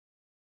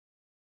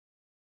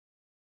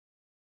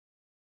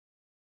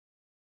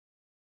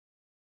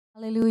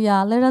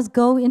Hallelujah. Let us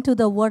go into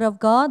the Word of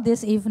God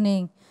this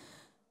evening.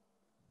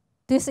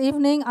 This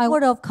evening, I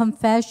word of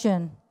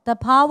confession, the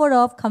power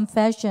of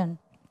confession.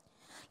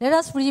 Let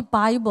us read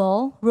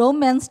Bible,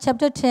 Romans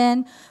chapter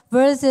 10,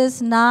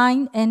 verses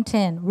 9 and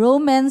 10.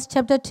 Romans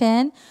chapter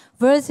 10,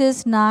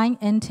 verses 9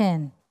 and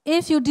 10.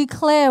 If you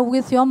declare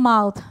with your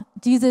mouth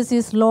Jesus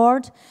is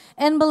Lord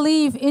and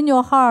believe in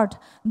your heart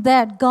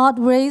that God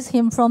raised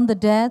him from the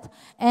dead,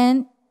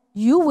 and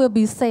you will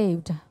be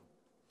saved.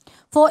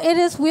 For it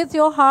is with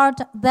your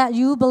heart that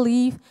you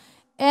believe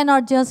and are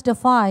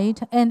justified,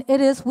 and it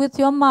is with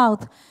your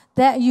mouth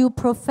that you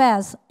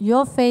profess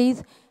your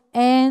faith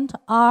and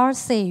are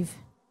saved.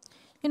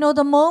 You know,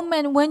 the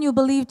moment when you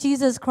believe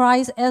Jesus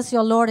Christ as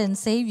your Lord and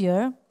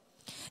Savior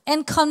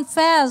and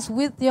confess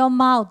with your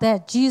mouth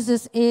that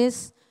Jesus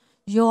is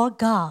your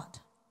God,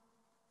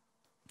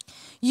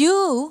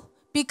 you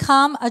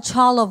become a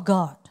child of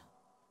God.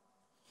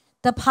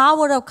 The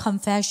power of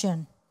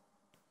confession.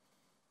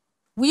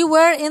 We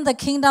were in the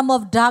kingdom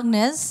of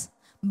darkness,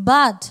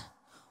 but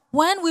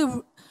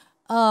when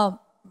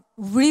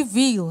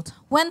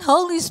when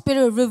Holy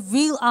Spirit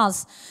revealed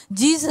us,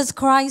 Jesus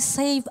Christ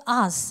saved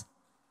us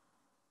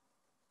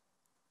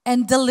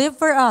and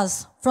delivered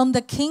us from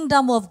the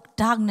kingdom of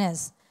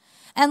darkness.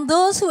 And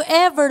those who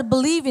ever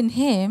believe in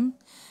him,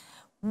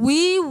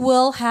 we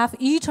will have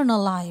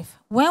eternal life.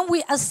 When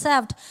we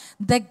accept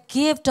the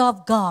gift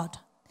of God,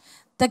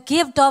 the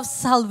gift of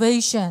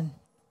salvation,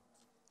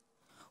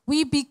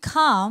 we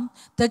become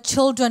the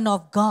children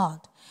of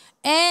God.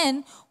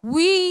 And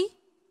we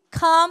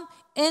come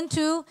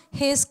into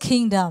his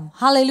kingdom.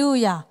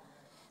 Hallelujah.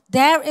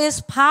 There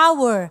is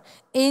power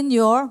in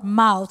your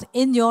mouth,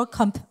 in your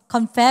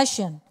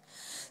confession.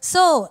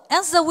 So,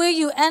 as the way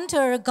you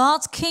enter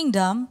God's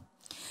kingdom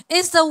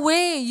is the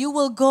way you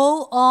will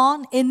go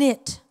on in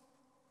it.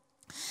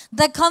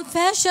 The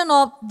confession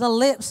of the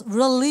lips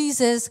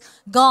releases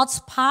God's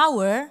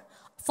power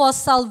for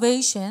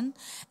salvation,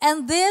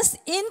 and this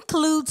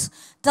includes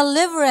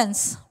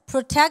deliverance,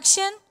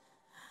 protection,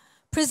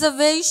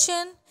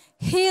 preservation,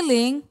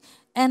 healing,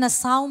 and a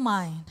sound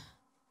mind.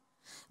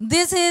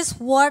 This is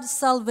what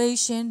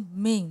salvation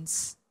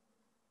means.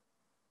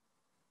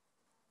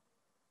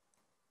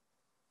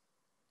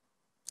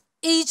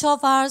 Each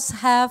of us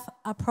have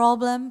a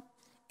problem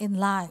in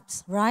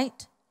lives,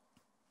 right?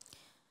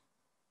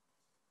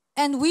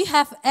 And we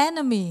have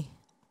enemy.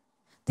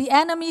 The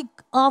enemy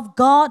of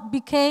God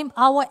became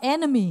our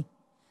enemy,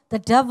 the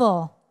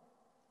devil.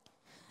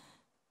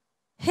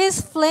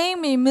 His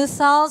flaming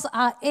missiles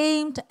are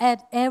aimed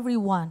at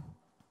everyone.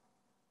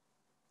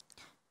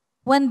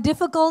 When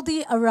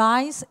difficulty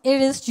arises,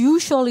 it is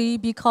usually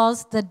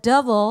because the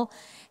devil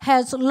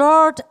has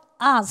lured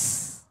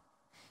us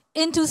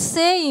into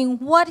saying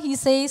what he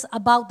says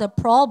about the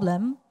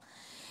problem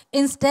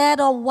instead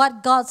of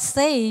what God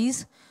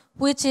says,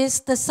 which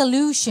is the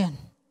solution.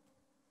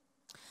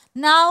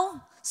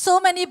 Now,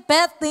 so many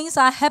bad things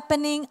are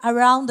happening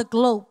around the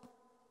globe,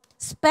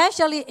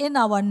 especially in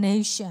our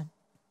nation.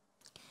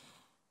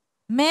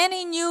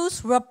 Many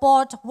news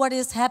report what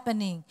is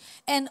happening,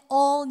 and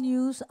all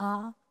news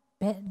are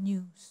bad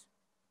news.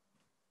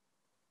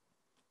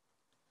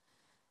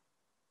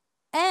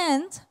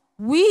 And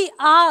we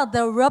are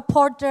the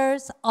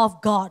reporters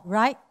of God,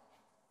 right?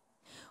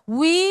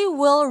 We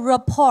will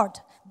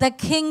report the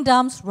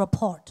kingdom's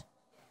report.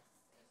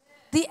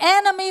 The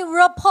enemy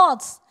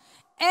reports.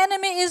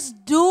 Enemy is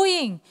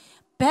doing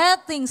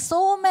bad things,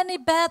 so many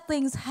bad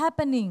things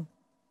happening.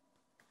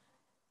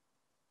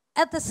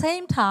 At the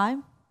same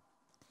time,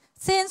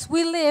 since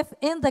we live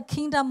in the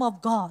kingdom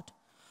of God,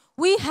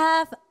 we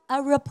have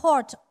a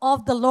report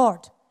of the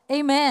Lord.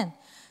 Amen.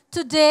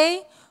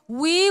 Today,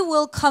 we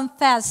will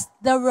confess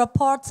the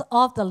reports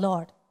of the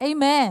Lord.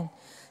 Amen.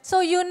 So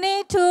you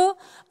need to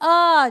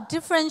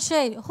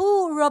differentiate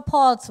who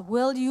reports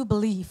will you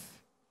believe.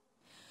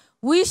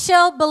 We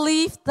shall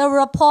believe the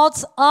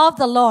reports of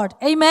the Lord.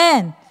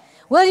 Amen.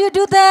 Will you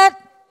do that?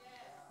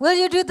 Will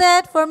you do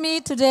that for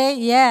me today?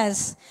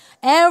 Yes.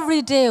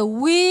 Every day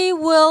we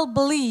will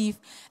believe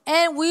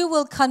and we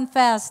will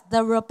confess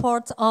the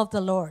reports of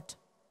the Lord.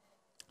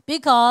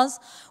 Because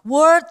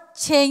word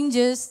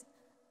changes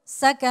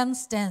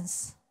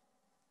circumstance,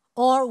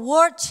 or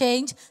word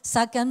change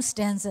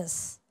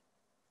circumstances.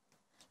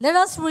 Let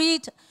us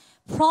read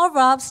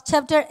Proverbs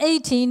chapter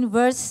 18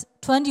 verse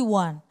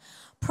 21.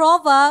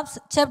 Proverbs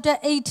chapter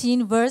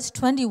 18 verse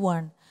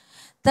 21.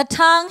 The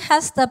tongue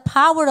has the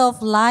power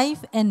of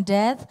life and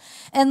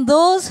death, and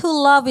those who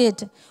love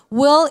it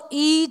will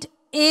eat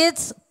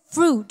its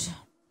fruit.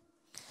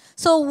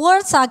 So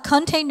words are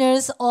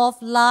containers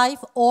of life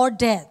or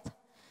death.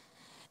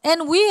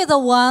 And we are the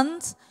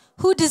ones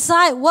who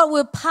decide what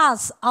will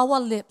pass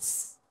our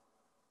lips.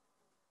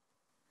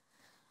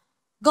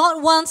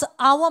 God wants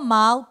our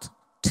mouth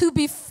to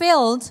be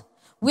filled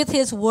with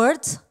his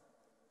words,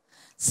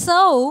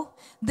 so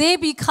they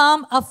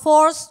become a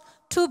force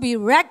to be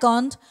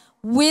reckoned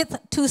with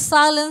to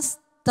silence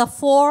the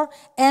foe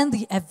and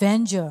the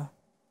avenger.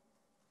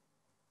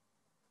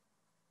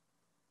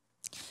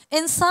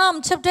 In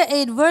Psalm chapter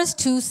 8 verse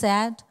 2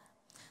 said,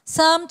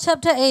 Psalm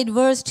chapter 8,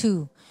 verse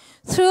 2.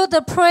 Through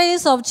the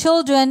praise of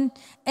children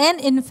and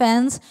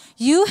infants,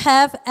 you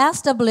have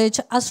established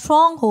a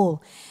stronghold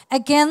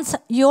against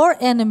your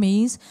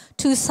enemies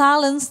to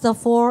silence the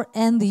foe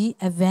and the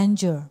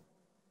avenger.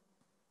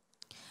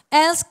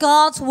 As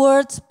God's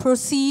words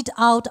proceed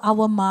out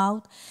our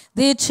mouth,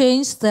 they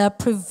change the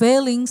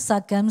prevailing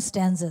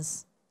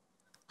circumstances.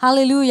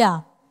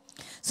 Hallelujah.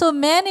 So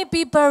many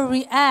people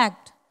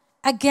react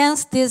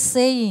against this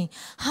saying,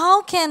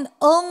 how can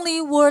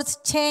only words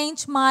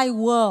change my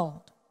world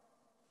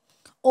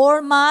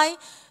or my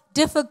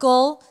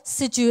difficult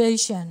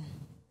situation?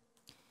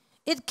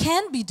 It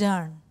can be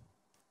done.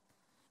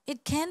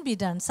 It can be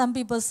done. Some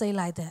people say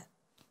like that.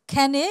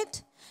 Can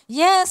it?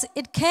 Yes,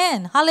 it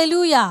can.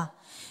 Hallelujah.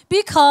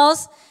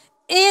 Because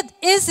it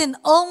isn't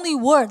only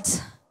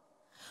words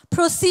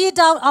proceed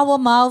out our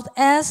mouth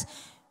as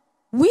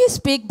we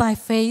speak by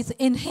faith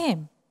in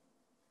Him.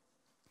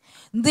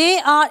 They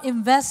are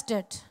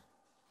invested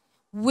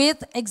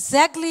with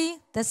exactly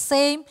the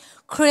same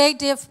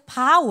creative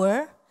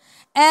power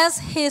as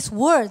His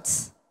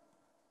words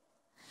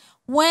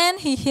when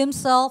He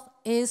Himself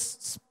is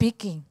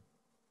speaking.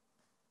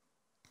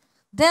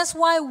 That's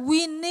why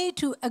we need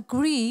to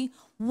agree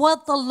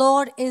what the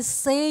Lord is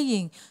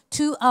saying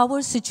to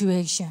our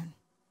situation.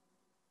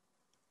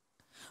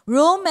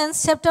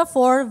 Romans chapter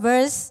 4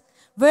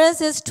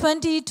 verses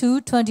 20 to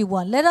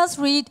 21. Let us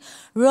read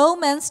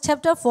Romans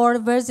chapter 4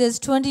 verses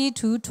 20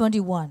 to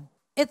 21.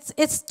 It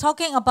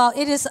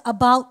is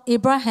about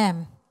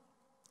Abraham.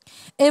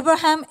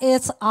 Abraham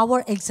is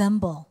our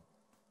example.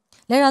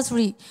 Let us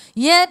read.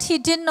 Yet he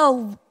did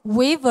not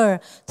waver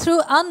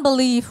through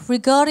unbelief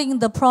regarding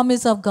the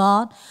promise of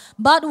God,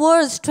 but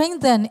was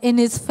strengthened in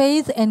his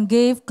faith and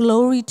gave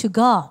glory to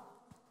God,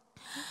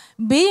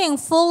 being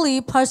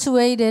fully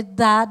persuaded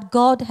that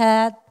God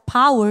had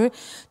power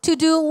to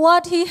do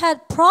what He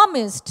had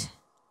promised.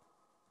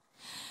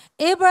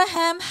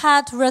 Abraham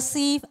had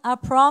received a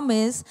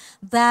promise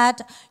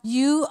that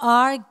you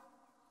are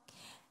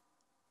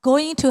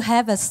going to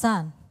have a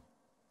son.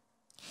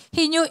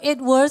 He knew it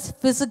was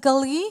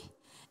physically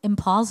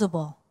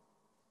impossible.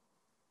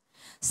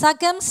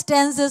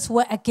 Circumstances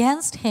were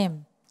against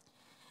him,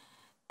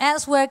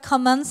 as were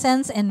common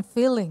sense and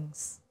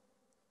feelings.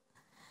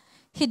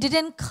 He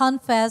didn't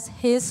confess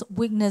his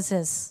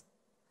weaknesses,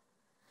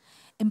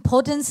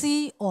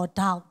 impotency, or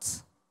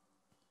doubts.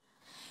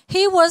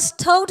 He was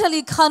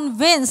totally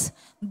convinced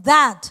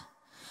that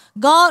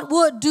God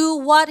would do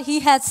what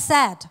He had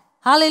said.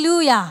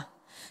 Hallelujah.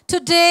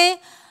 Today,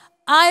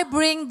 I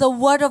bring the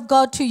word of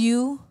God to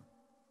you.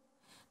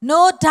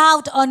 No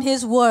doubt on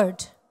His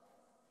word.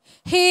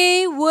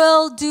 He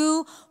will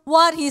do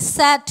what He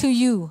said to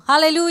you.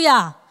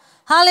 Hallelujah.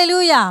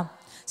 Hallelujah.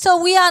 So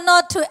we are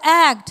not to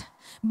act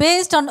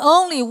based on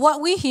only what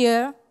we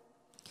hear,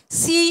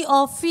 see,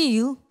 or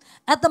feel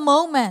at the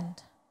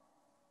moment.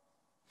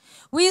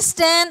 We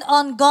stand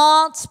on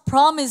God's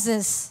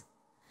promises.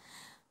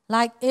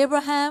 Like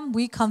Abraham,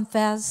 we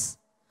confess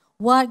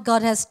what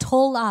God has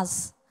told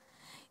us,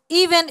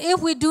 even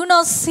if we do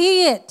not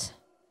see it.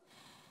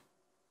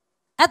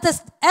 At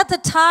the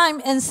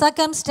time and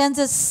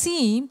circumstances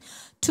seem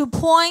to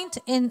point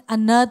in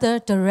another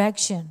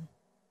direction.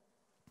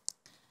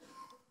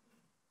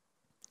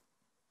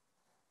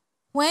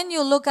 When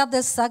you look at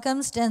the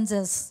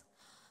circumstances,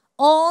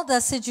 all the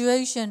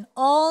situation,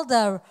 all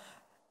the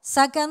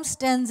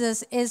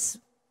circumstances is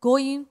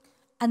going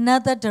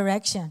another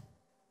direction.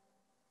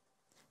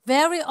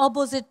 Very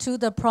opposite to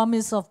the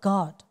promise of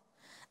God,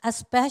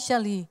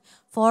 especially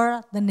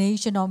for the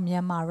nation of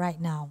Myanmar right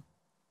now.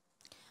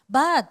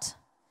 But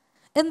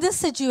in this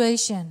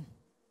situation,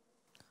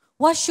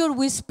 what should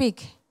we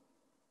speak?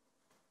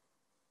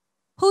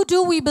 Who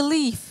do we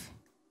believe?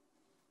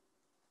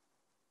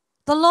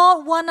 The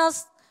Lord wants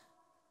us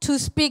to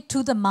speak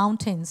to the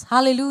mountains.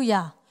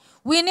 Hallelujah.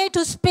 We need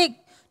to speak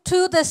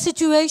to the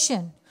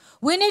situation.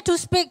 We need to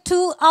speak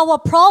to our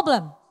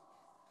problem.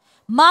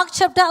 Mark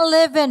chapter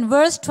 11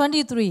 verse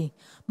 23.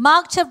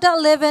 Mark chapter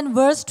 11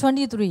 verse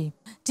 23.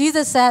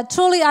 Jesus said,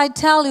 truly I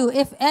tell you,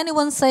 if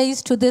anyone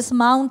says to this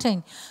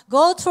mountain,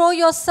 go throw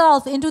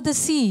yourself into the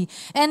sea,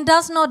 and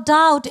does not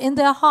doubt in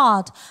their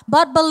heart,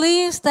 but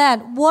believes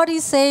that what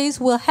he says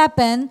will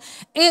happen,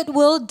 it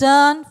will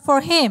done for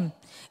him.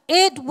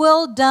 It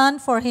will done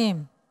for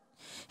him.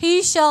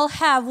 He shall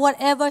have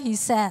whatever he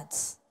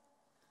says.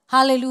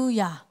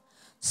 Hallelujah.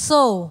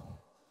 So,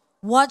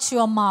 watch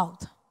your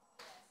mouth.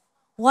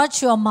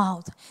 Watch your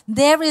mouth.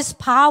 There is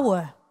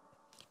power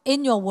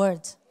in your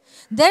words.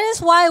 That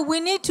is why we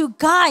need to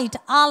guide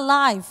our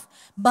life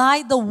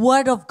by the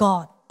word of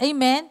God.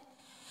 Amen.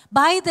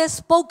 By the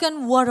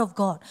spoken word of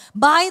God.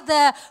 By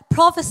the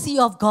prophecy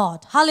of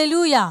God.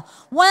 Hallelujah.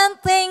 When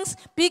things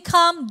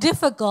become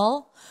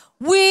difficult,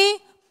 we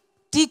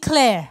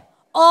declare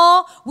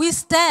or we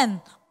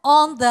stand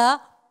on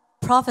the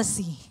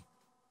prophecy.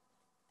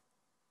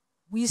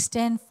 We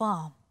stand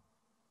firm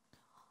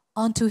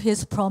onto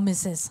His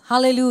promises.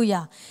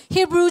 Hallelujah.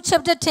 Hebrews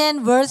chapter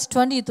 10 verse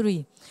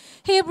 23.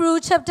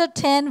 Hebrews chapter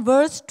 10,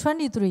 verse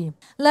 23.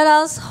 Let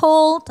us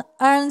hold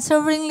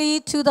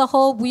unswervingly to the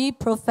hope we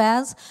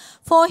profess,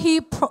 for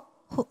he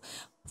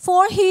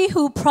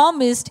who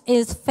promised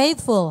is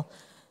faithful.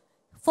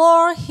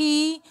 For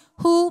he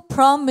who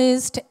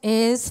promised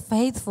is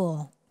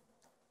faithful.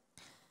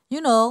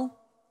 You know,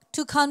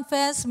 to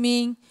confess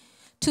means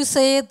to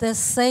say the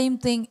same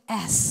thing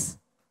as.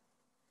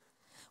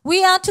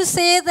 We are to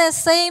say the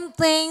same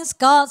things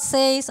God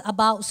says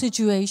about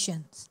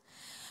situations,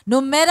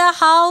 no matter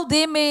how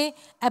they may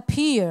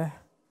appear.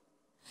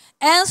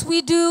 As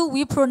we do,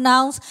 we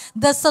pronounce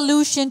the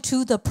solution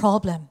to the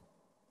problem.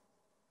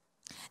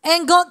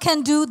 And God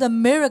can do the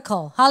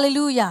miracle.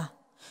 Hallelujah.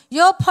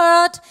 Your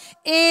part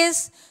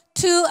is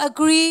to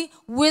agree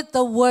with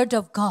the word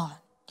of God,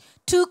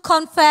 to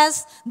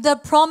confess the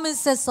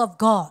promises of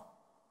God.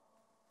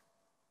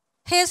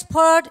 His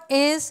part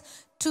is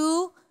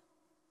to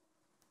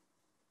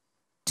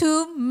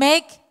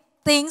make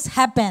things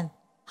happen.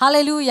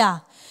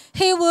 Hallelujah.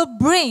 He will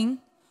bring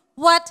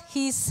what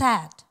he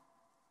said.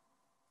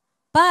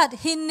 But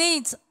he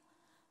needs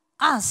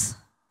us.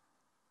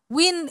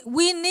 We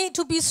need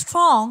to be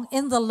strong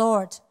in the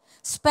Lord,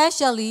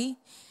 especially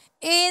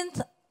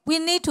we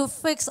need to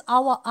fix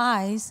our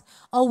eyes,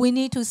 or we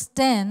need to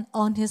stand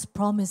on his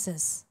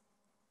promises.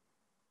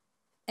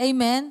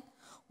 Amen.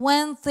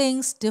 When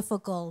things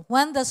difficult,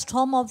 when the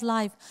storm of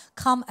life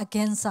come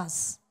against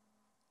us,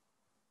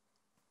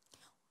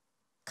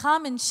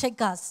 come and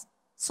shake us.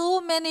 So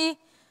many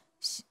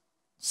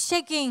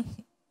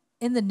shaking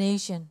in the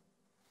nation.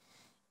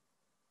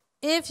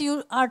 If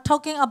you are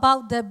talking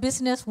about the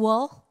business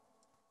world,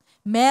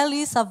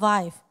 merely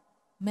survive.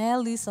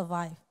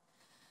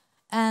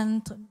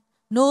 And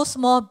no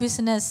small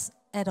business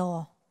at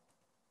all.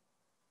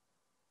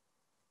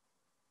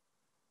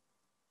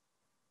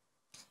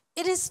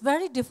 It is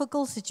very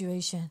difficult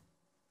situation.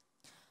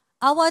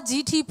 Our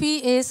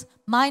GDP is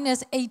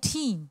minus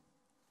 18.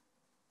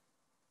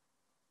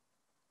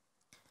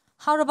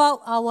 How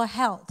about our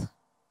health?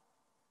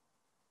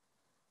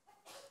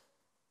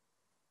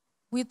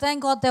 We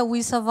thank God that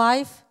we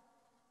survived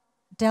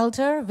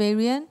Delta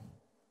variant.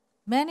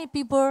 Many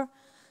people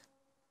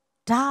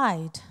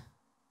died.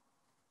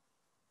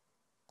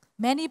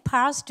 Many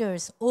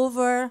pastors,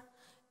 over,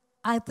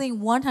 I think,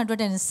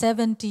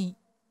 170.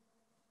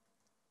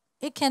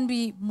 It can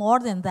be more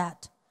than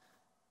that.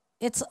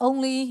 It's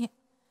only,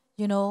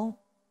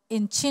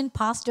 in Chin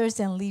pastors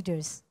and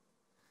leaders.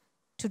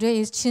 Today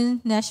is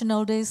Chin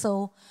National Day,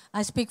 so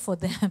I speak for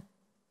them.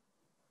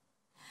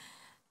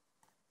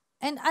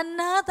 And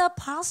another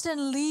pastor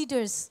and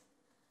leaders,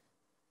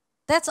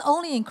 that's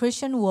only in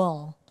Christian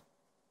world.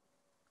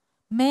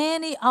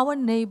 Many our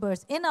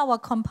neighbors in our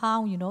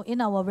compound, in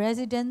our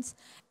residence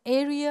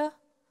area,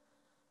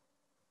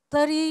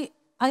 34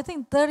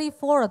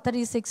 or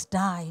 36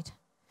 died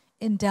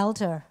in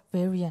Delta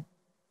variant.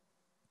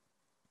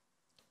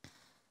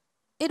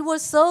 It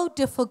was so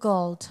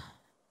difficult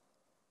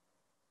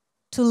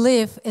to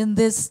live in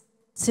this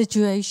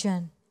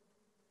situation.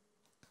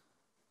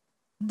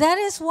 That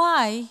is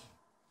why,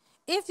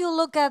 if you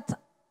look at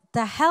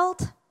the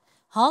health,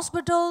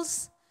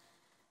 hospitals,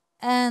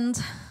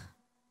 and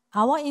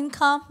our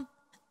income,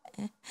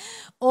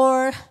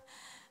 or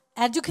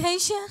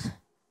education,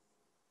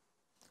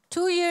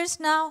 2 years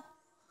now,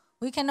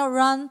 we cannot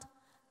run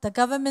the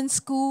government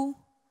school.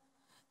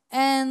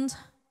 And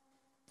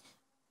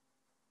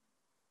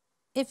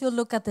if you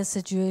look at the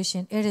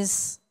situation, it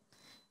is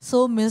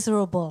so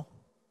miserable.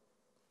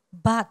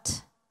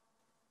 But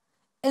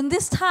in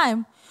this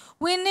time,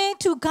 we need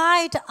to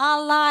guide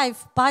our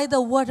life by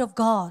the word of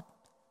God,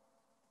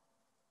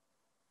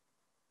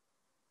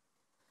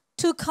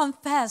 to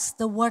confess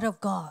the word of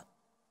God.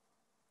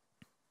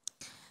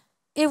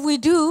 If we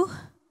do,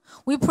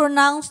 we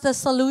pronounce the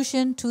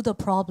solution to the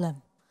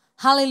problem.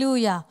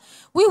 Hallelujah.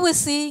 We will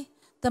see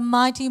the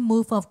mighty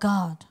move of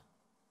God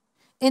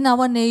in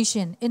our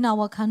nation, in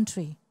our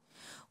country.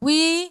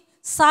 We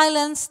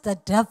silence the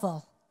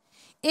devil.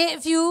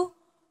 If you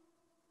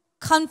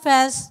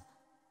confess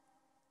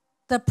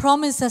the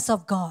promises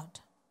of God,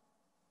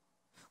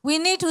 we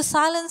need to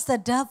silence the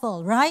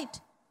devil,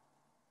 right?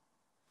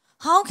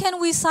 How can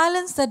we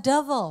silence the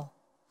devil?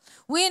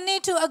 We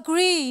need to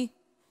agree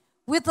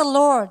with the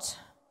Lord.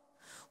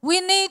 We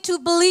need to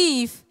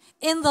believe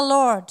in the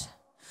Lord.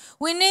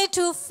 We need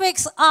to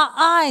fix our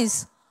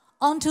eyes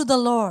onto the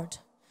Lord,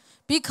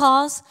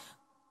 because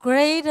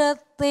greater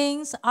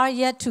things are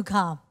yet to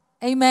come.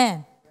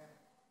 Amen.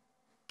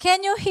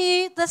 Can you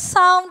hear the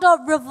sound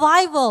of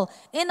revival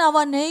in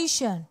our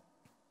nation?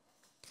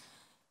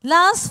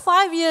 Last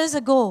 5 years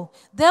ago,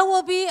 there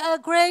will be a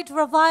great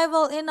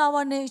revival in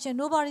our nation.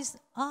 Nobody's,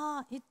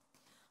 how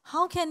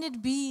can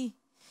it be?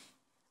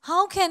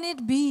 How can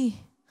it be?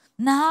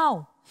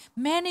 Now,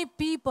 many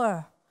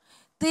people,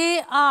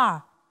 they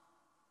are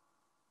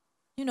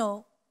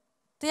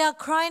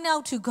crying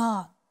out to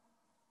God.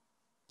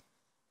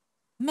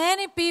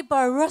 Many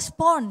people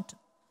respond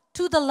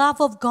to the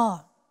love of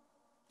God.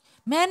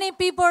 Many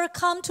people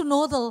come to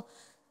know the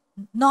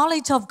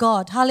knowledge of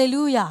God.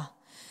 Hallelujah.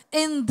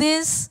 in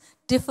these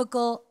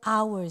difficult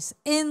hours,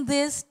 in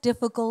this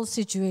difficult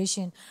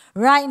situation,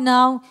 right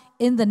now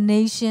in the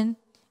nation,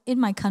 in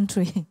my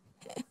country,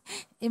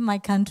 in my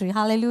country.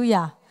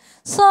 Hallelujah.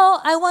 So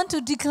I want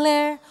to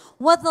declare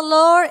what the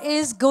Lord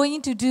is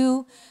going to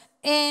do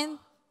in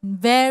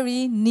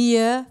very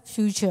near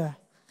future.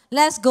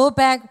 Let's go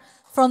back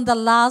from the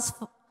last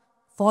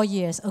 4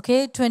 years,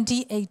 okay?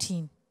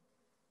 2018.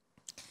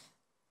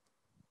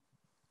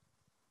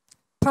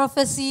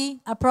 Prophecy,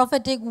 a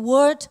prophetic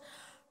word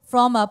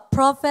from a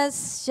prophet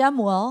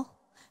Samuel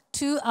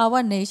to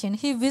our nation.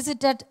 He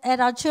visited at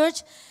our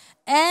church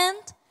and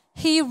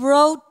he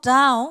wrote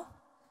down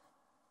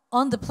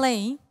on the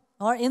plane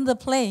or in the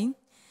plane,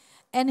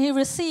 and he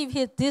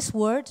received this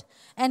word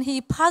and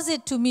he passed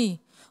it to me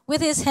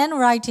with his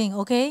handwriting,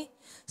 okay?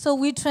 So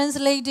we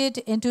translated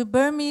into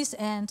Burmese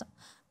and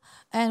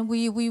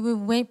we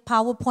made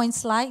PowerPoint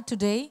slide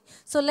today.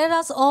 So let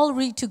us all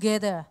read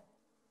together.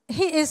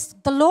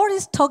 The Lord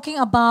is talking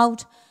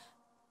about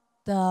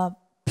the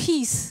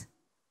peace,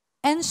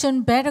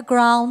 ancient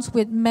battlegrounds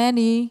with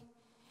many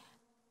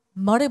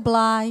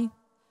multiply,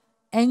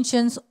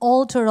 ancient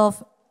altar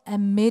of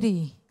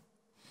enmity,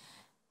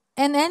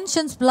 an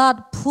ancient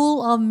blood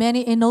pool of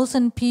many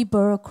innocent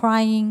people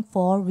crying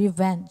for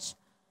revenge,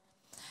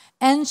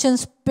 ancient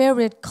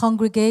spirit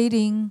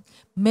congregating,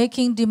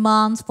 making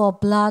demands for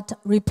blood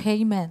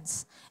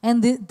repayments.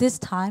 And this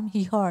time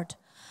he heard,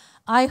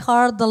 I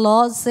heard the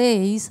Lord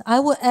says, I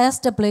will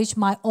establish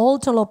my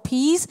altar of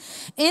peace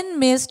in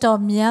midst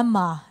of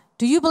Myanmar.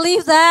 Do you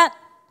believe that?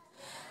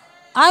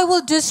 I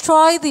will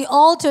destroy the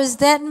altars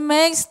that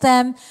makes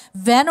them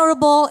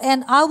venerable,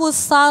 and I will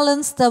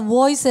silence the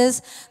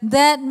voices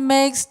that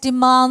makes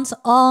demands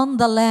on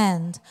the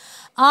land.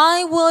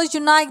 I will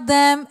unite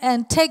them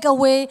and take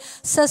away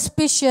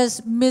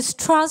suspicious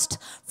mistrust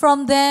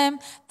from them,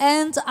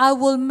 and I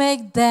will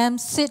make them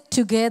sit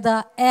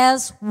together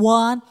as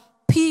one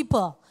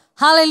people.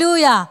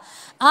 Hallelujah.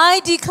 I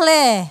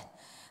declare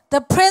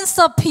the Prince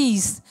of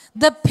Peace,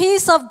 the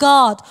peace of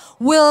God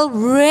will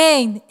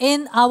reign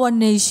in our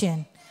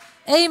nation.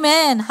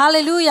 Amen.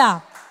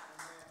 Hallelujah.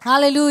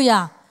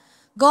 Hallelujah.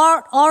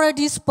 God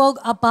already spoke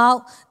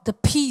about the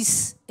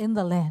peace in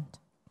the land.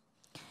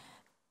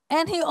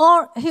 And he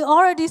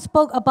already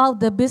spoke about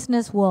the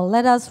business world.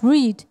 Let us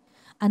read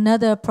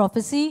another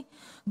prophecy.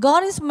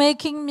 God is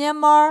making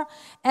Myanmar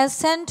a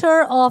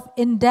center of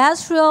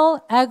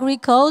industrial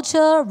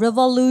agriculture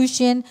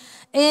revolution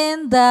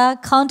in the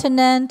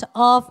continent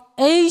of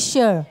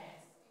Asia.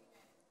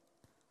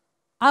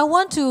 I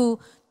want to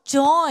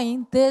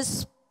join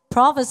this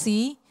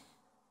prophecy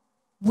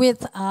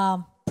with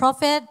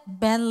Prophet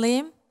Ben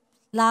Lim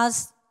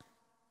last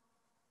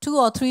 2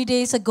 or 3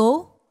 days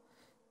ago.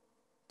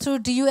 Through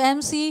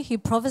DUMC, he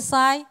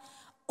prophesied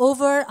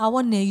over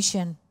our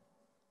nation.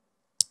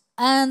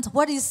 And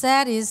what he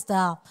said is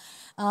the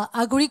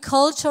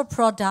agriculture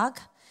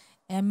product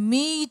and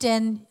meat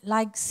and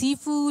like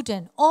seafood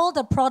and all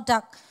the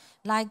product,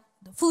 like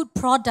food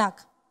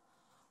product,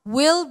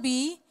 will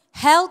be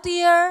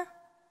healthier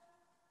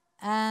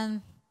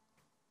and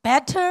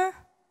better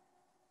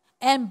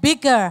and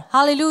bigger.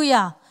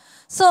 Hallelujah.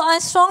 So I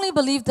strongly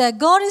believe that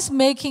God is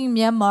making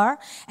Myanmar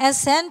a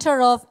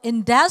center of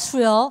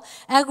industrial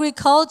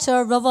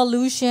agriculture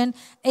revolution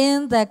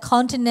in the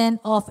continent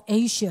of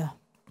Asia.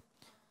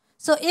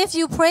 So if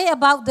you pray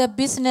about the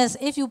business,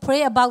 if you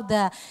pray about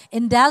the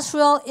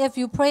industrial, if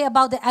you pray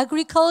about the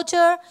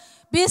agriculture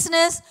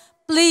business,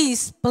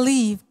 please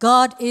believe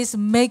God is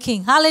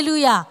making.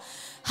 Hallelujah.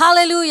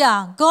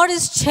 Hallelujah. God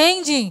is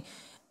changing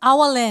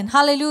our land.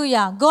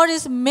 Hallelujah. God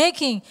is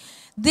making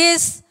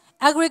this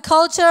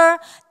agriculture,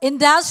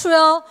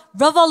 industrial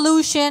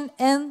revolution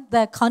in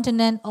the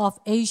continent of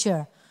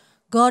Asia.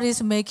 God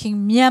is making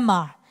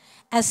Myanmar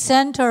a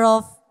center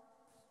of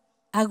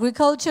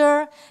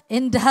agriculture,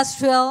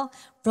 industrial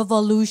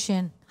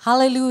revolution.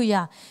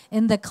 Hallelujah.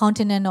 In the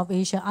continent of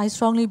Asia. I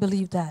strongly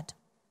believe that.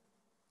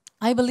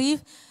 I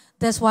believe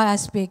that's why I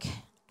speak.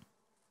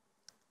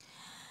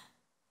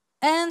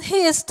 And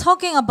he is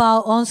talking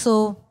about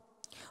also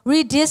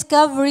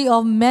rediscovery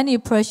of many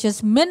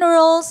precious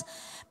minerals,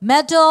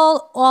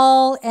 metal,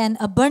 all in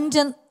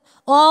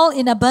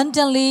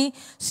abundantly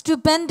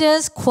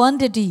stupendous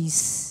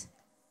quantities.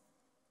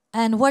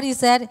 And what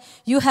is that?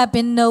 You have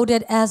been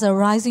noted as a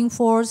rising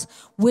force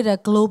with a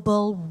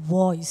global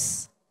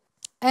voice.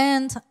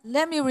 And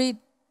let me read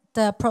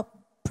the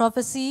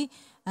prophecy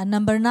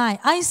number 9.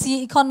 I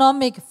see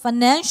economic,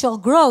 financial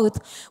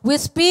growth will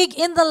speak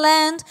in the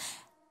land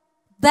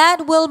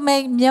that will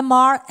make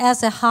Myanmar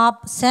as a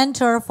hub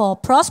center for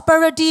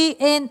prosperity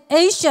in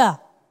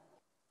Asia.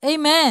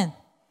 Amen.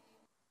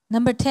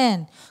 Number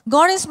 10.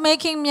 God is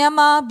making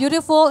Myanmar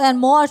beautiful and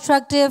more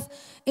attractive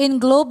in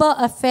global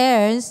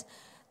affairs.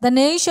 The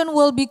nation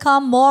will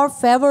become more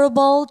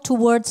favorable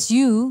towards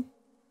you.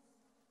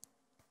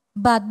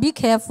 But be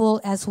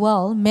careful as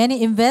well.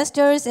 Many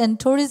investors and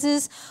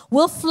tourists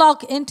will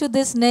flock into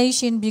this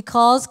nation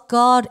because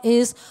God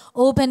is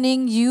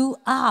opening you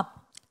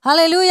up.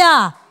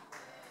 Hallelujah.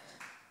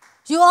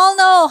 You all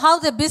know how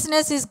the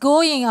business is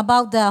going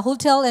about the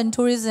hotel and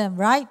tourism,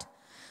 right?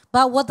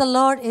 But what the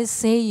Lord is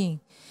saying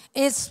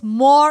is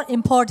more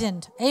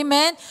important.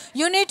 Amen.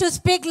 You need to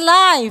speak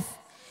life.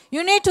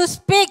 You need to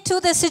speak to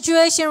the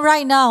situation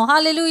right now.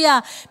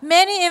 Hallelujah.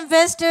 Many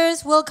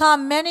investors will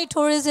come, many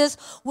tourists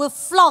will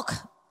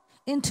flock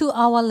into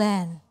our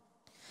land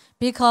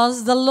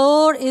because the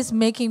Lord is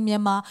making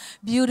Myanmar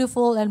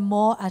beautiful and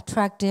more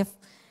attractive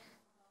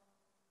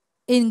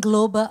in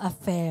global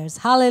affairs.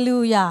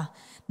 Hallelujah.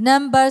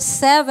 Number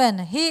 7,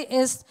 he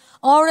is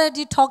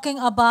already talking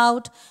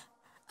about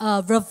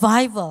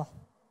revival.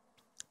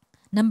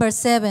 Number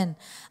 7,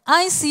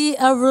 I see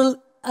a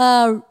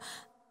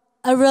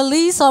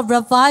release of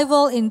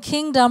revival in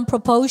kingdom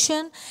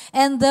proportion,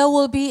 and there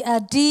will be a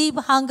deep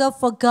hunger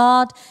for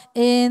God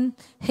in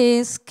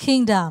His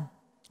kingdom.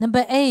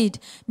 Number 8,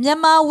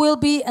 Myanmar will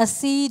be a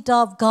seat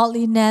of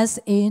godliness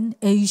in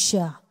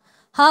Asia.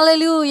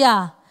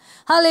 Hallelujah.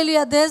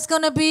 Hallelujah. There's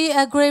going to be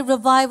a great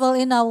revival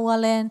in our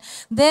land.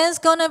 There's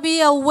going to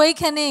be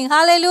awakening.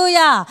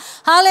 Hallelujah.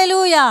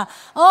 Hallelujah.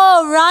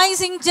 Oh,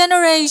 rising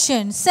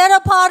generation, set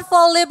apart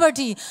for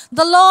liberty.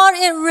 The Lord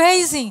is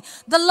raising.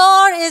 The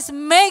Lord is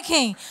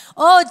making,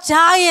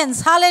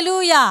 giants,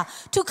 hallelujah,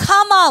 to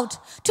come out,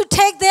 to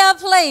take their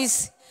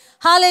place.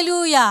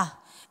 Hallelujah.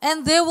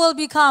 And they will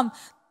become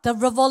the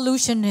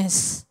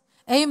revolutionists.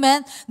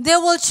 Amen. They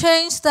will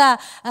change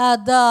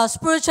the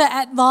spiritual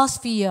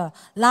atmosphere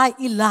like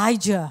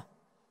Elijah.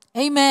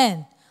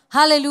 Amen.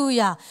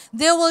 Hallelujah.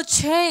 They will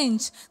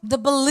change the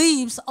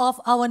beliefs of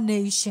our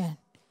nation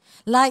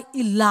like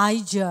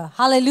Elijah.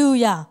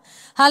 Hallelujah.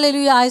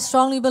 Hallelujah. I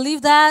strongly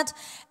believe that.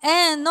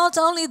 And not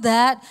only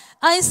that,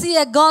 I see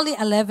a godly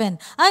 11.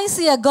 I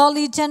see a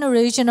godly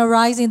generation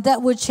arising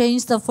that will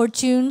change the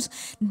fortunes,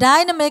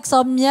 dynamics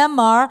of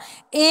Myanmar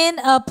in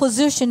a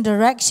position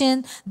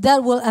direction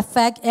that will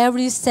affect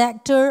every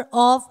sector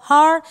of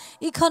our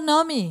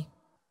economy.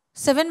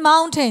 7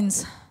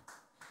 mountains.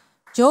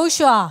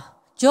 Joshua,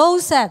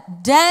 Joseph,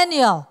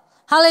 Daniel,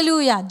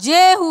 hallelujah,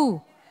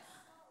 Jehu,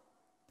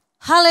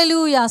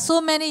 hallelujah.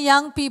 So many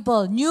young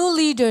people, new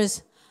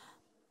leaders.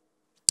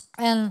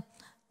 And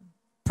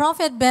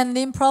Prophet Ben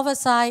Lim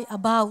prophesied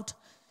about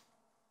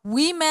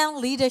women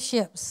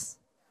leaderships.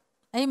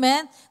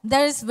 Amen.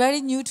 That is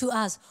very new to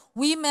us.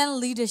 Women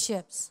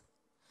leaderships.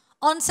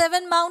 On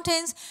 7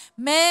 mountains,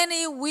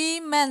 many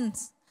women,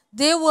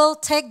 they will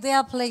take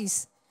their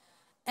place.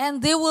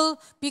 And they will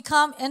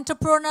become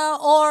entrepreneur,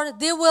 or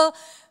they will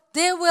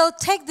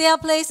take their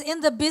place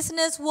in the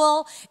business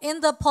world,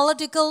 in the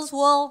political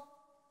world.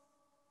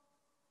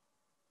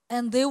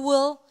 And they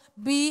will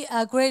be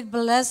a great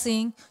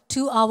blessing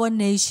to our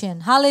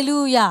nation.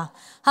 Hallelujah.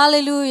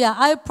 Hallelujah.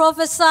 I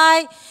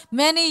prophesy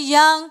many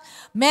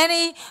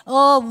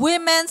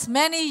women,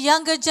 many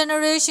younger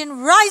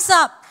generation rise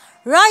up.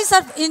 Rise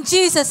up in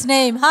Jesus'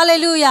 name.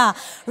 Hallelujah.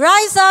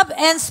 Rise up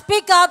and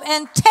speak up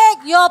and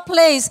take your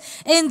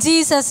place in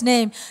Jesus'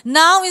 name.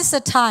 Now is the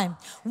time.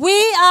 We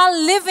are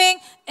living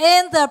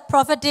in the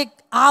prophetic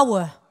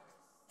hour.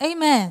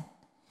 Amen.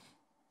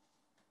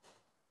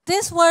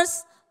 This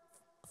was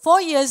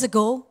 4 years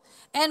ago.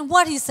 And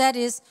what he said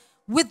is,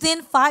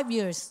 within 5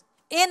 years,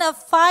 in a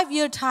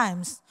 5-year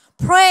times,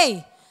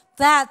 pray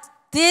that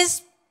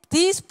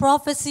these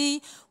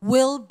prophecy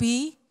will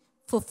be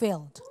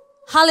fulfilled.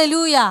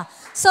 Hallelujah.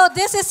 So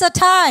this is the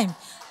time.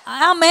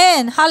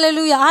 Amen.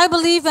 Hallelujah. I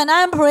believe and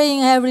I'm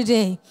praying every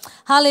day.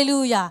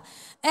 Hallelujah.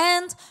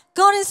 And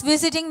God is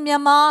visiting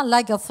Myanmar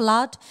like a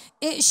flood.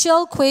 It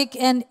shall quake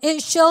and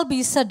it shall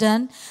be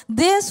sudden.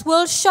 This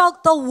will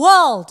shock the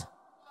world.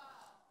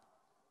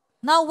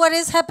 Now what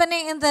is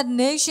happening in that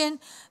nation,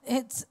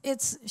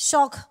 it's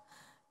shock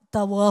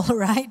the world,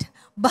 right?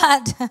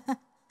 But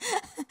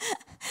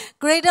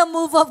greater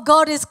move of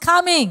God is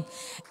coming.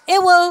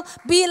 It will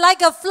be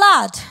like a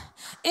flood.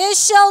 It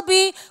shall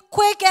be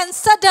quick and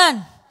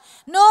sudden.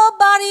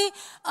 Nobody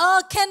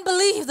can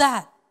believe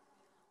that.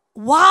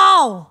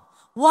 Wow.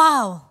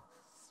 Wow.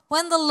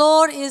 When the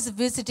Lord is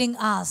visiting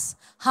us,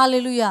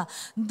 hallelujah,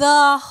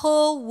 the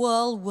whole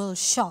world will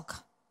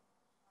shock.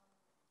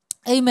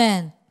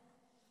 Amen.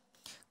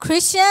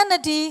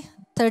 Christianity,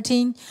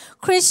 13,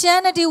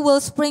 Christianity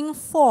will spring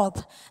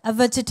forth a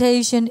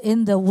vegetation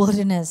in the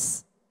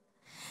wilderness.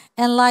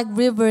 And like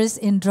rivers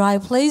in dry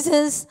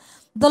places,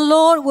 the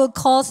Lord will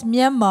cause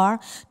Myanmar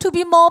to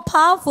be more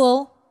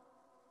powerful,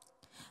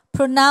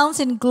 pronounced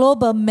in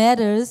global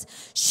matters.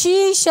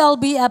 She shall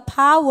be a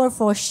power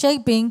for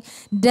shaping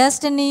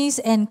destinies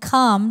and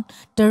calm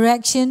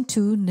direction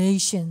to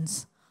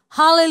nations.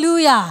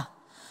 Hallelujah.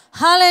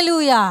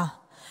 Hallelujah.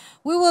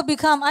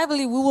 I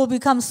believe we will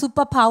become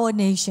superpower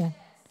nation.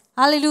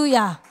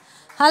 Hallelujah.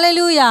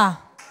 Hallelujah.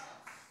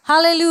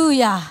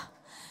 Hallelujah.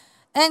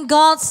 And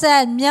God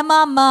said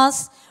Myanmar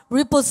must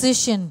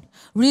reposition,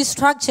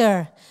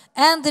 restructure,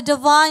 and the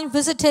divine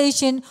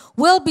visitation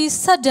will be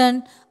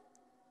sudden,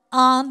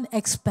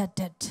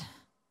 unexpected.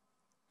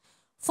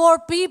 For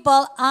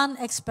people,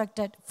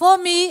 unexpected. For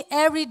me,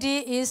 every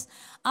day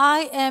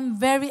I am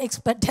very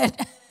expected.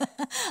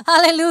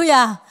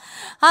 Hallelujah.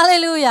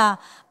 Hallelujah.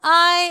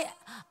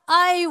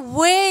 I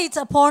wait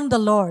upon the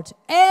Lord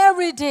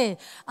every day.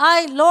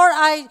 Lord,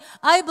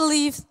 I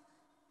believe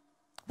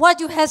what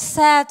you have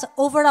said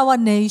over our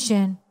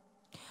nation.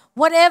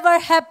 Whatever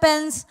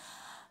happens,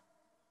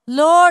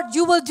 Lord,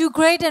 you will do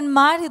great and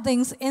mighty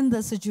things in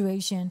the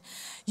situation.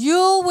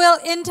 You will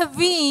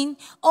intervene,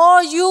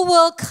 or you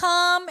will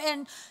come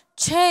and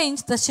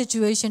change the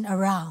situation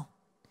around.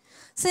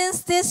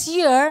 Since this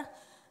year,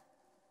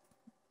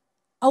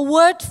 a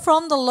word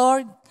from the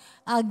Lord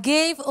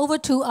gave over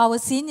to our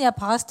senior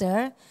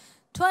pastor.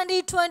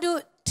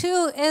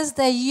 2022 is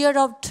the year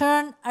of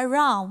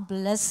turnaround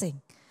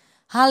blessing.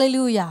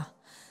 Hallelujah.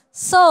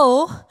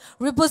 So,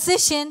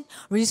 reposition,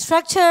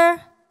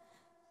 restructure,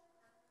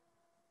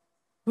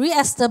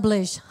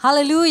 reestablish.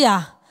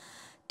 Hallelujah.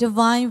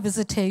 Divine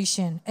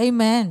visitation.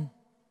 Amen.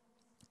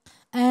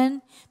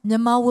 And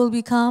Myanmar will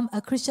become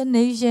a Christian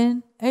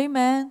nation.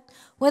 Amen.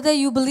 Whether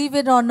you believe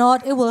it or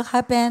not, it will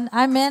happen.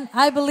 Amen.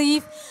 I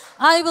believe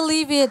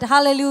it.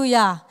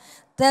 Hallelujah.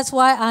 That's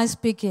why I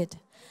speak it.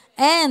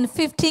 And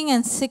 15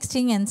 and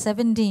 16 and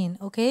 17,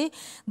 okay?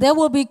 There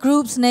will be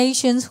groups,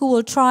 nations who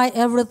will try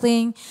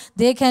everything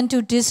they can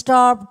to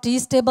disturb,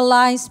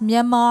 destabilize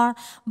Myanmar,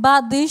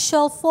 but they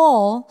shall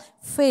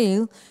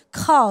fail,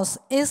 cause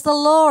it's the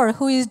Lord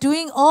who is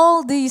doing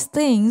all these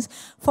things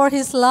for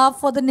his love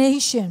for the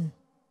nation.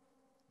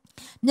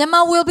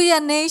 Myanmar will be a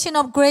nation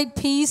of great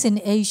peace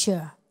in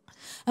Asia.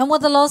 And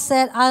what the Lord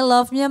said, I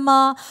love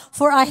Myanmar,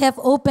 for I have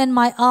opened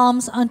my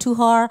arms unto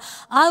her.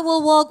 I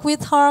will walk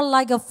with her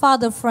like a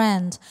father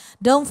friend.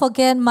 Don't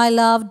forget my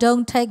love.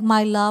 Don't take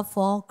my love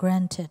for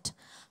granted.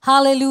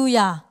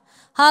 Hallelujah.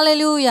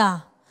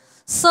 Hallelujah.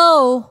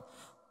 So,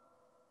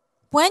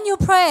 when you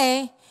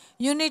pray,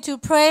 you need to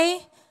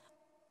pray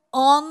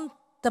on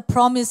the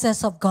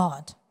promises of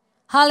God.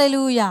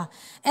 Hallelujah.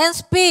 And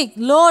speak,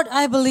 Lord,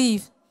 I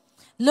believe.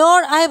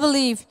 Lord, I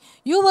believe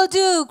you will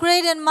do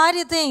great and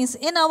mighty things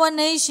in our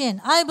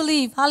nation. I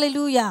believe.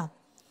 Hallelujah.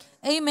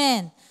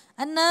 Amen.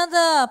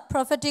 Another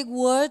prophetic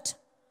word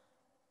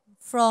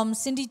from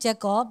Cindy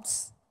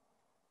Jacobs.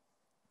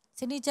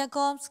 Cindy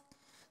Jacobs,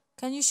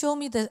 can you show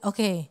me the...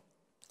 Okay.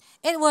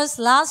 It was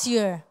last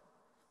year,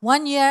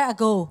 1 year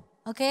ago.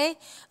 Okay.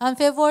 On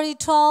February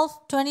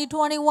 12,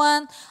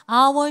 2021,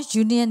 our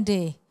Union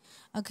Day.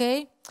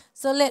 Okay.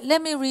 So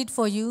let me read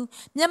for you.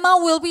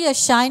 Myanmar will be a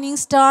shining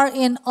star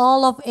in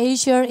all of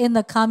Asia in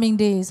the coming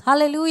days.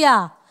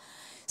 Hallelujah.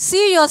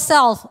 See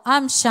yourself.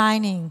 I'm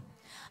shining.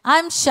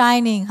 I'm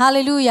shining.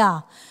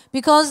 Hallelujah.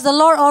 Because the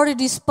Lord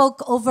already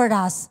spoke over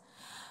us.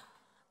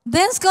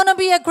 There's going to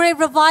be a great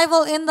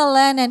revival in the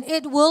land, and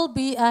it will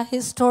be a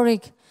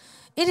historic.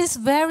 It is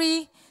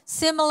very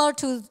similar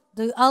to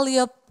the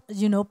earlier,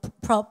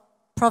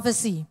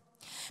 prophecy.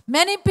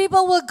 Many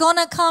people will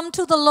gonna come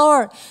to the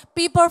Lord.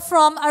 People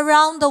from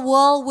around the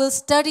world will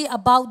study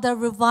about the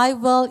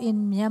revival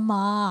in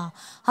Myanmar.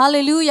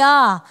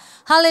 Hallelujah.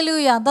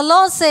 Hallelujah. The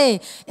Lord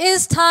say,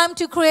 it's time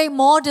to create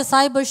more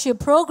discipleship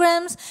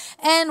programs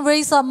and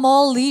raise up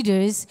more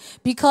leaders,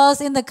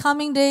 because in the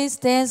coming days,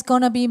 there's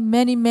gonna be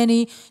many,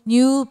 many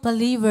new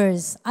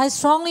believers. I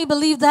strongly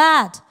believe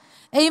that.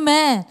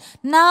 Amen.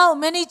 Now,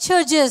 many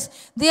churches,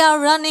 they are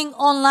running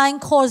online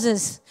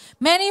courses.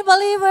 Many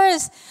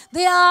believers,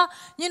 they are,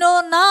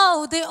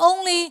 now they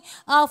only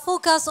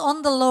focus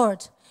on the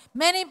Lord.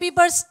 Many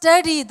people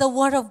study the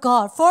Word of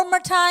God. Former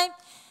time,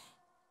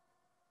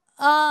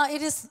 are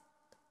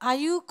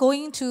you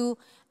going to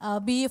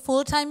be a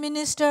full-time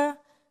minister?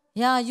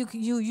 Yeah,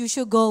 you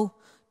should go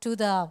to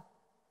the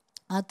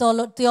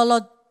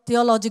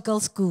theological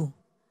school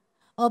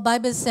or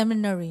Bible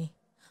seminary.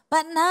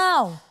 But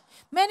now,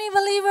 many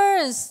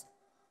believers,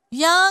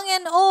 young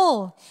and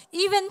old,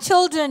 even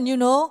children,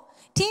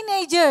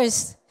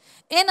 teenagers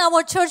in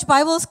our church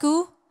Bible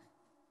school,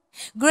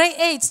 grade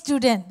 8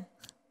 student,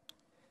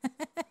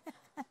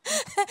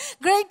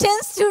 grade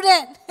 10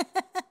 student,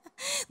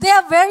 they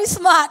are very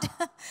smart.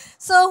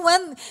 So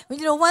when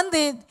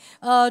they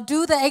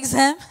do the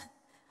exam,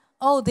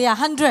 they are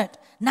 100,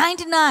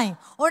 99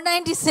 or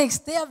 96.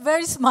 They are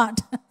very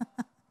smart.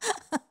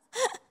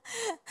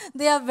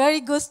 They are very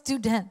good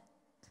students.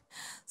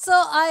 So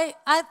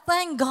I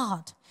thank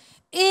God.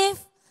 If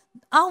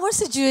our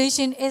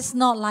situation is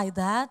not like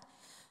that,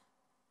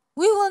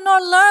 we will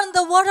not learn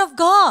the Word of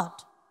God.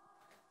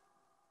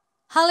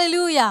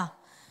 Hallelujah.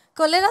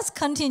 So let us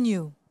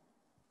continue.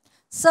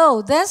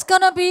 So there's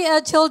going to be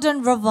a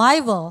children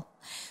revival.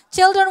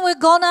 Children will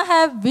going to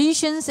have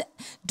visions,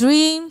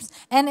 dreams,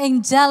 and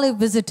angelic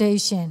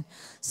visitation.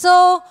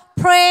 So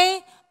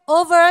pray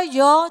over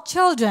your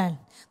children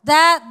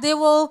that they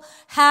will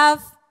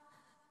have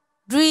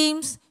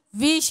dreams,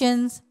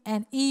 visions,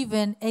 and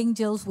even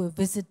angels will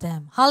visit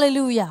them.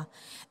 Hallelujah.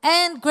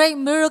 And great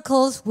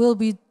miracles will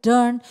be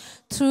done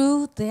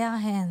through their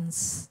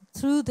hands.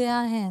 Through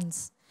their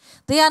hands.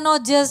 They are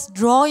not just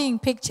drawing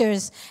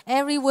pictures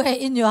everywhere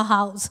in your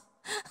house.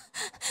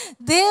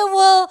 There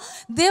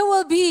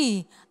will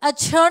be a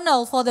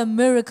channel for the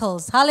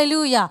miracles.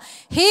 Hallelujah.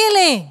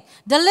 Healing,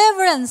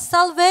 deliverance,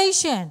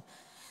 salvation.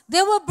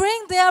 They will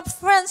bring their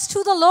friends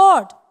to the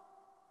Lord.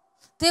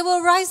 They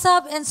will rise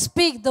up and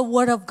speak the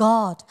word of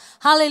God.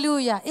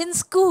 Hallelujah. In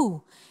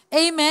school.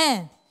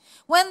 Amen.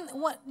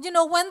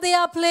 When they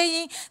are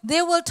playing,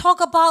 they will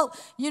talk about,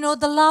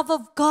 the love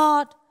of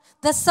God,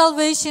 the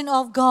salvation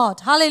of God.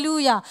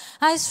 Hallelujah.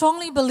 I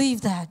strongly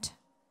believe that.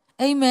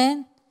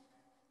 Amen.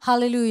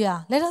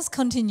 Hallelujah. Let us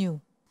continue.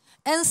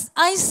 And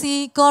I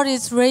see God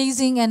is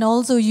raising and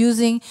also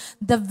using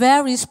the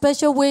very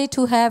special way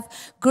to have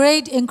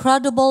great,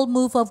 incredible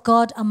move of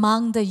God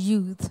among the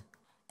youth.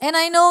 And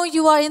I know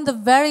you are in the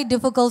very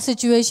difficult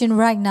situation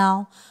right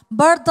now.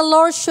 But the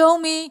Lord showed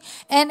me,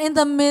 and in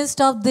the midst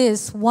of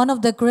this, one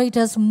of the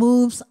greatest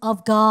moves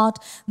of God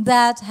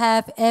that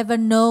have ever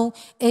known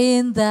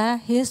in the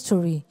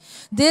history.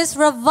 This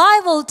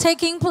revival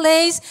taking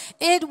place,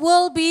 it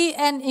will be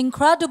an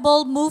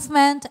incredible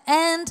movement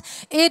and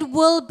it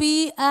will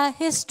be a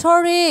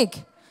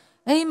historic.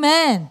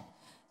 Amen.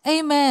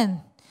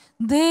 Amen.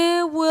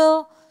 They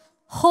will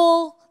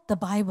hold the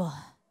Bible.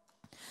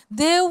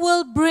 They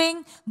will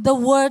bring the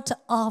word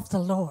of the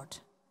Lord.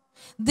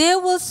 They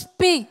will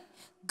speak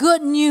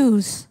good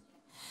news.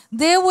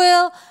 They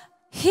will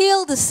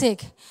heal the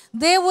sick.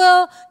 They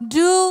will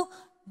do,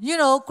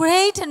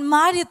 great and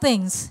mighty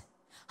things.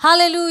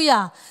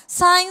 Hallelujah.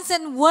 Signs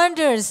and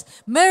wonders,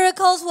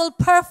 miracles will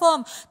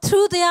perform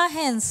through their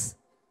hands.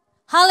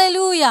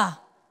 Hallelujah.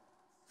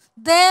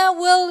 There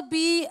will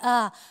be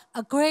a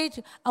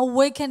great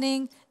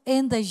awakening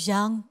in the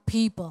young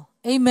people.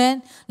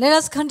 Amen. Let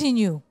us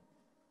continue.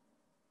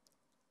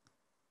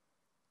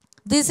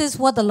 This is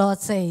what the Lord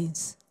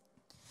says.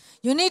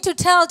 You need to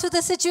tell to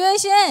the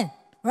situation,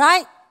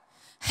 right?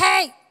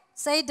 Hey,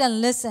 Satan,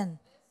 listen.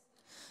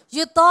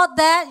 You thought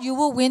that you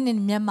will win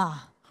in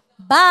Myanmar.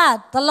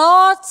 But the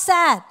Lord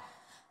said,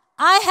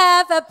 I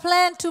have a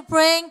plan to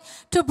bring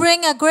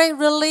a great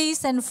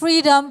release and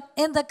freedom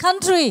in the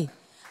country.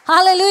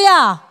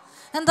 Hallelujah.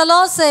 And the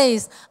Lord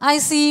says, I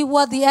see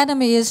what the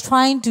enemy is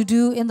trying to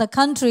do in the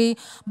country,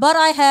 but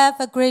I have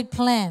a great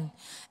plan.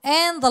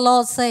 And the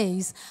Lord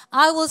says,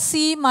 I will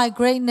see my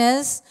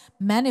greatness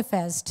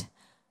manifest.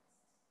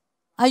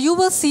 You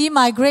will see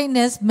my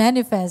greatness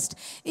manifest.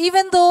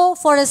 Even though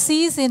for a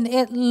season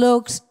it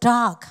looks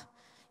dark.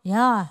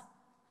 Yeah,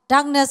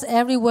 darkness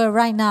everywhere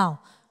right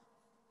now.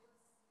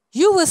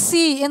 You will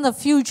see in the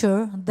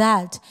future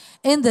that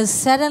in the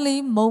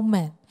suddenly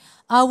moment,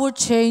 I will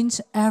change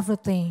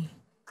everything.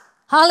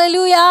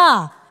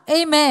 Hallelujah.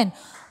 Amen.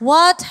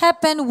 What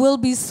happened will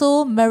be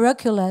so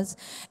miraculous.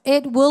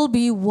 It will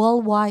be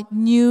worldwide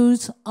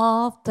news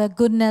of the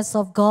goodness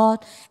of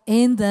God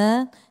in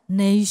the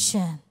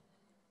nation.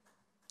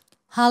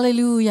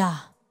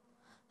 Hallelujah.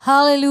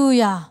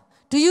 Hallelujah.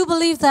 Do you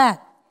believe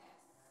that?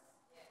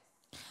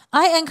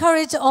 I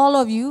encourage all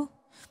of you,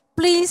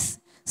 please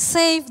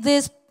save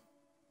this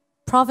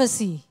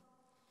prophecy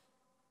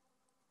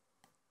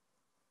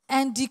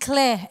and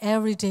declare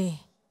every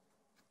day.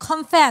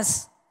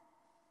 Confess.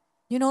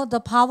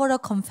 The power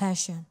of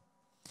confession.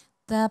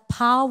 The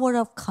power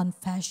of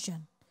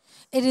confession.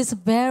 It is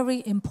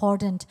very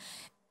important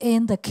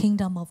in the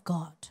kingdom of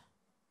God.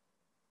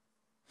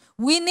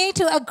 We need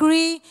to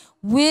agree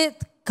with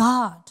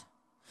God.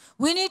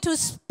 We need to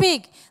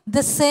speak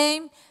the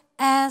same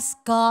as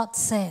God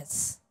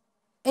says.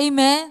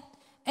 Amen.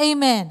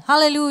 Amen.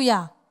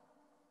 Hallelujah.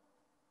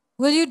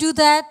 Will you do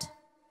that?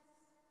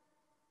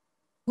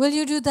 Will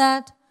you do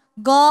that?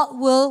 God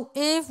will,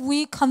 if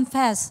we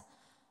confess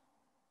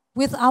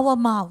with our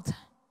mouth,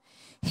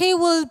 He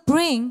will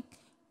bring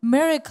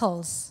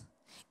miracles.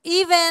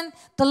 Even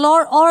the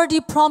Lord already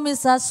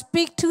promised us,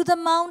 speak to the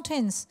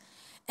mountains,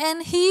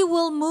 and He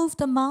will move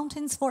the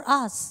mountains for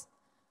us.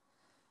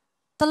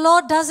 The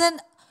Lord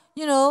doesn't,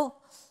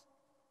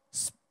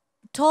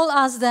 tell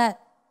us that,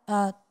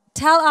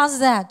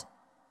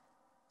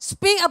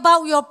 speak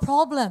about your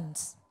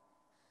problems.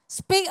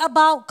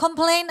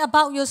 Complain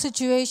about your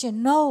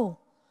situation. No,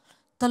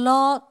 the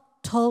Lord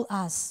told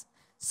us,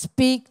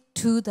 speak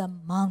to the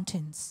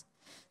mountains.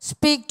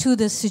 Speak to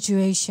the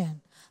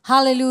situation.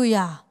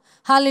 Hallelujah.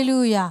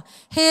 Hallelujah.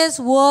 His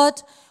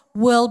word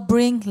will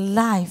bring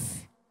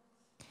life.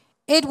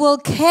 It will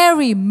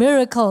carry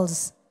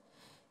miracles.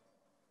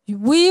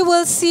 We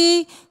will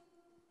see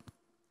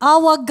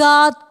our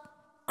God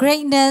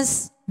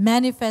greatness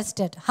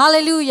manifested.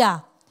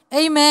 Hallelujah.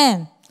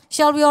 Amen.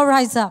 Shall we all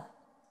rise up?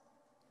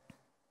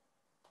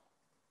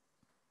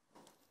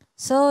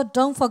 So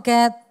don't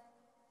forget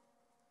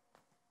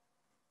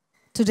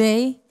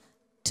today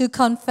to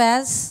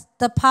confess,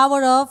 the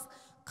power of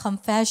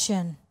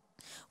confession.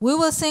 We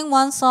will sing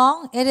one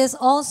song. It is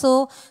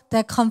also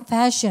the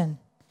confession.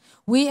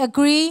 We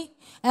agree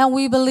and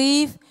we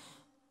believe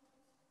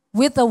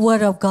with the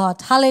word of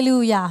God.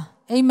 Hallelujah.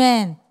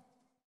 Amen.